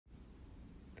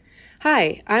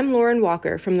Hi, I'm Lauren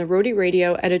Walker from the Rhody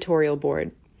Radio editorial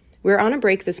board. We're on a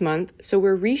break this month, so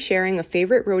we're resharing a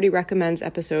favorite Rhody Recommends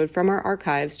episode from our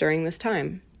archives during this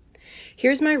time.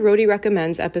 Here's my Rhody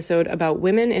Recommends episode about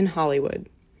women in Hollywood.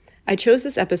 I chose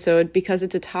this episode because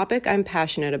it's a topic I'm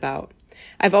passionate about.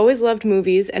 I've always loved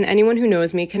movies, and anyone who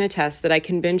knows me can attest that I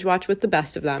can binge watch with the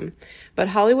best of them. But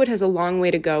Hollywood has a long way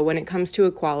to go when it comes to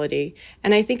equality,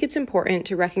 and I think it's important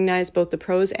to recognize both the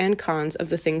pros and cons of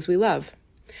the things we love.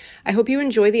 I hope you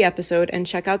enjoy the episode and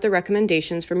check out the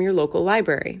recommendations from your local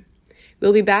library.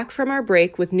 We'll be back from our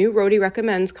break with new Rhody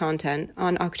Recommends content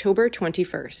on October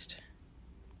 21st.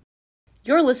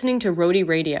 You're listening to Rhody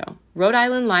Radio, Rhode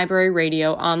Island Library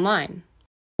Radio online.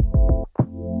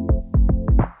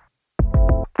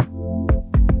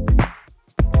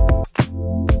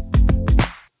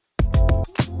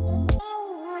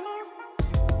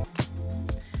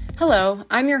 Hello,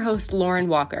 I'm your host, Lauren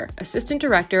Walker, Assistant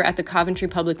Director at the Coventry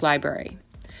Public Library.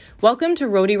 Welcome to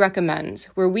Rhody Recommends,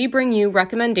 where we bring you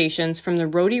recommendations from the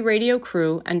Rhody Radio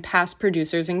crew and past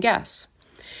producers and guests.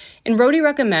 In Rhody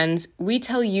Recommends, we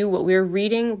tell you what we're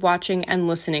reading, watching, and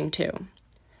listening to.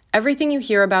 Everything you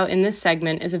hear about in this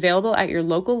segment is available at your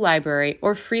local library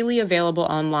or freely available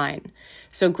online.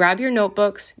 So grab your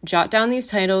notebooks, jot down these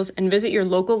titles, and visit your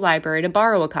local library to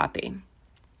borrow a copy.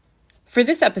 For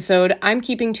this episode, I'm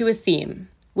keeping to a theme: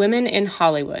 women in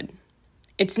Hollywood.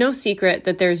 It's no secret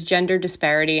that there's gender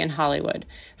disparity in Hollywood,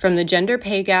 from the gender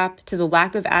pay gap to the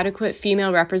lack of adequate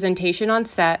female representation on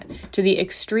set to the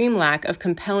extreme lack of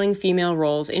compelling female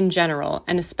roles in general,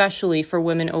 and especially for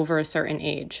women over a certain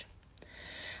age.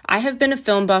 I have been a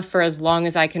film buff for as long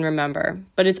as I can remember,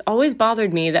 but it's always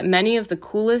bothered me that many of the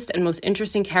coolest and most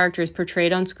interesting characters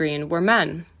portrayed on screen were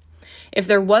men. If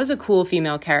there was a cool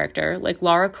female character, like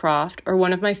Lara Croft or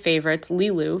one of my favorites,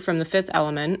 Leeloo from The Fifth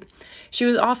Element, she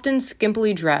was often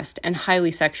skimpily dressed and highly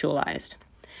sexualized.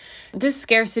 This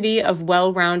scarcity of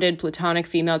well-rounded platonic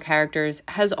female characters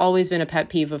has always been a pet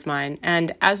peeve of mine,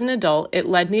 and as an adult, it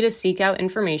led me to seek out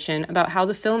information about how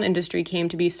the film industry came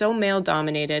to be so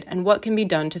male-dominated and what can be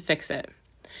done to fix it.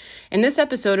 In this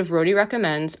episode of Rhody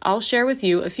Recommends, I'll share with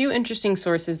you a few interesting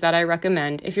sources that I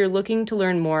recommend if you're looking to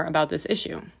learn more about this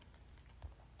issue.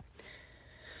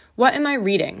 What am I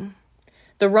reading?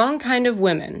 The Wrong Kind of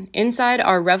Women, Inside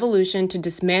Our Revolution to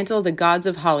Dismantle the Gods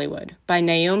of Hollywood by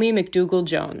Naomi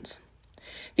McDougall-Jones.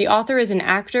 The author is an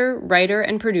actor, writer,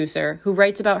 and producer who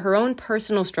writes about her own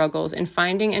personal struggles in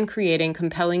finding and creating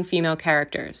compelling female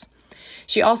characters.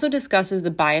 She also discusses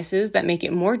the biases that make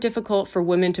it more difficult for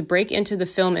women to break into the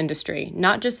film industry,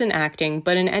 not just in acting,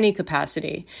 but in any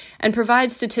capacity, and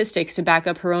provides statistics to back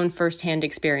up her own first-hand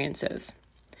experiences.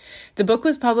 The book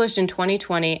was published in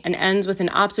 2020 and ends with an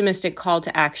optimistic call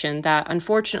to action that,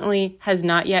 unfortunately, has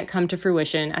not yet come to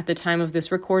fruition at the time of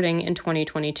this recording in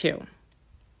 2022.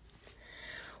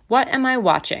 What am I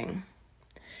watching?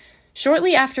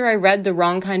 Shortly after I read The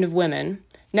Wrong Kind of Women,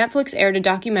 Netflix aired a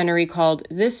documentary called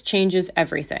This Changes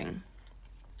Everything.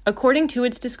 According to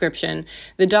its description,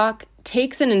 the doc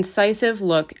takes an incisive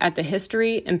look at the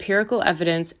history, empirical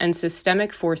evidence, and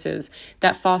systemic forces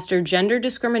that foster gender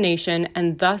discrimination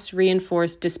and thus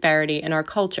reinforce disparity in our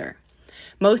culture.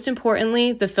 Most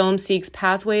importantly, the film seeks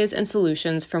pathways and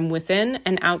solutions from within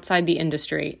and outside the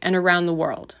industry and around the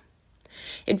world.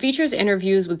 It features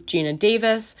interviews with Geena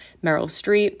Davis, Meryl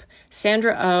Streep,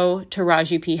 Sandra Oh,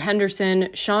 Taraji P. Henderson,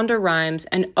 Shonda Rhimes,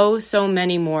 and oh so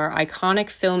many more iconic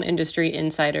film industry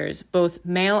insiders, both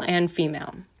male and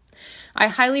female. I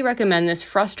highly recommend this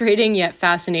frustrating yet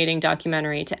fascinating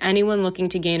documentary to anyone looking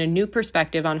to gain a new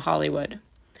perspective on Hollywood.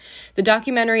 The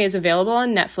documentary is available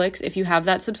on Netflix if you have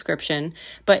that subscription,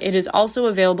 but it is also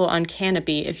available on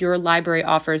Kanopy if your library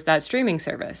offers that streaming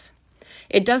service.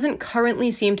 It doesn't currently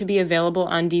seem to be available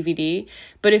on DVD,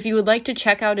 but if you would like to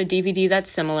check out a DVD that's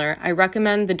similar, I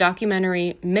recommend the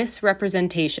documentary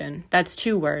Misrepresentation, that's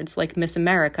 2 words, like Miss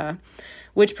America,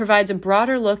 which provides a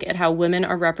broader look at how women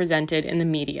are represented in the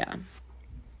media.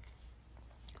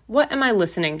 What am I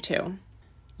listening to?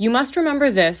 You Must Remember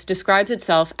This describes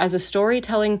itself as a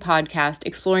storytelling podcast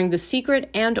exploring the secret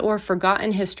and/or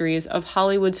forgotten histories of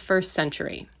Hollywood's first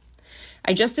century.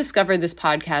 I just discovered this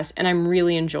podcast and I'm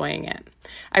really enjoying it.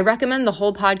 I recommend the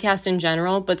whole podcast in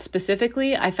general, but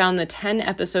specifically, I found the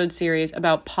 10-episode series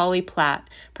about Polly Platt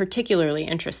particularly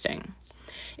interesting.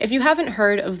 If you haven't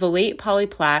heard of the late Polly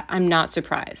Platt, I'm not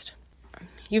surprised.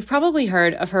 You've probably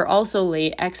heard of her also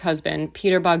late ex-husband,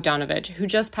 Peter Bogdanovich, who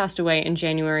just passed away in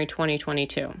January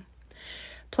 2022.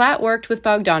 Platt worked with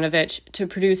Bogdanovich to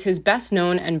produce his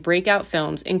best-known and breakout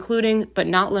films, including, but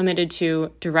not limited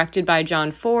to, directed by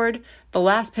John Ford, The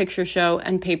Last Picture Show,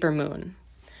 and Paper Moon.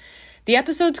 The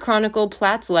episodes chronicle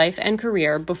Platt's life and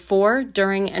career before,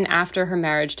 during, and after her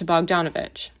marriage to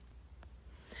Bogdanovich.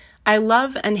 I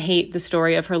love and hate the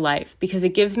story of her life because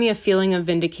it gives me a feeling of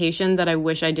vindication that I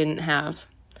wish I didn't have.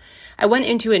 I went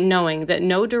into it knowing that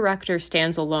no director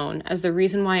stands alone as the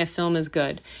reason why a film is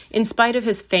good, in spite of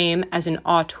his fame as an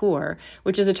auteur,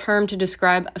 which is a term to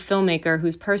describe a filmmaker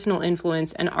whose personal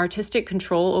influence and artistic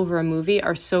control over a movie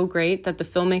are so great that the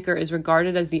filmmaker is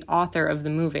regarded as the author of the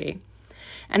movie.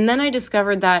 And then I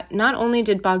discovered that not only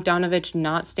did Bogdanovich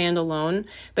not stand alone,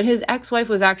 but his ex-wife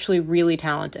was actually really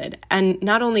talented, and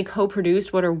not only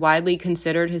co-produced what are widely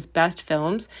considered his best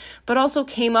films, but also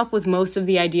came up with most of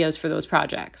the ideas for those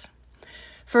projects.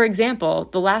 For example,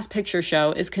 The Last Picture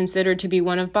Show is considered to be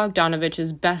one of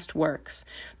Bogdanovich's best works,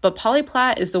 but Polly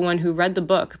Platt is the one who read the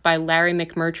book by Larry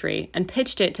McMurtry and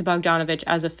pitched it to Bogdanovich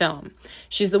as a film.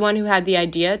 She's the one who had the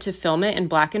idea to film it in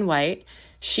black and white.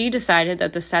 She decided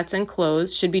that the sets and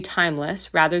clothes should be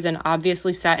timeless rather than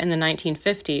obviously set in the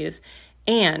 1950s,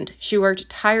 and she worked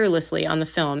tirelessly on the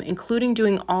film, including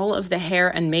doing all of the hair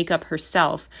and makeup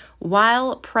herself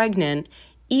while pregnant,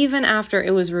 even after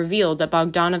it was revealed that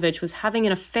Bogdanovich was having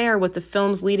an affair with the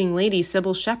film's leading lady,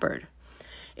 Sybil Shepherd.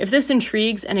 If this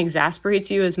intrigues and exasperates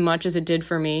you as much as it did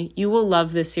for me, you will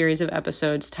love this series of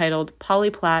episodes titled Polly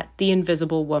Platt, The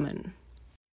Invisible Woman.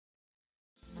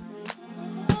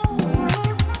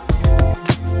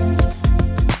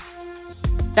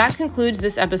 That concludes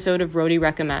this episode of Rhody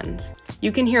Recommends.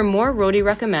 You can hear more Rhody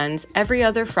Recommends every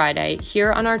other Friday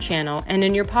here on our channel and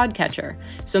in your podcatcher,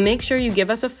 so make sure you give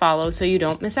us a follow so you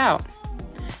don't miss out.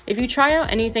 If you try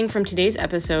out anything from today's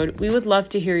episode, we would love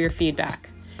to hear your feedback.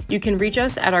 You can reach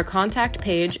us at our contact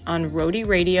page on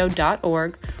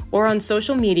rhodyradio.org or on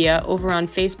social media over on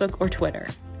Facebook or Twitter.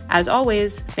 As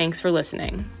always, thanks for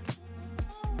listening.